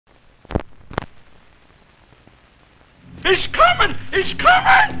He's coming! He's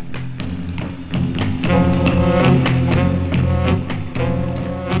coming!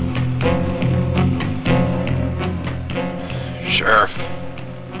 Sheriff,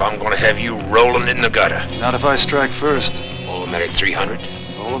 I'm gonna have you rolling in the gutter. Not if I strike first. Matic 300?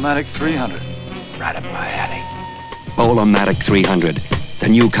 Matic 300. Right up my alley. Matic 300. The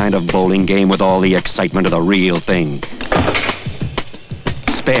new kind of bowling game with all the excitement of the real thing.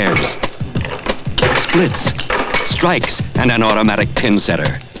 Spares, splits, strikes, and an automatic pin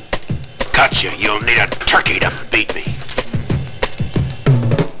setter. Gotcha. You'll need a turkey to beat me.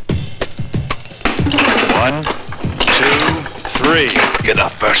 1, 2, 3. You're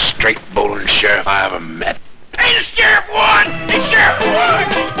the first straight bowling sheriff I ever met. Hey, the sheriff won! The sheriff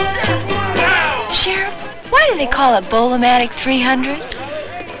won! Sheriff won! Now! Sheriff, why do they call it Matic 300?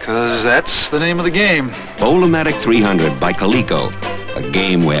 Because that's the name of the game. Matic 300 by Coleco. A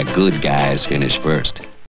game where good guys finish first.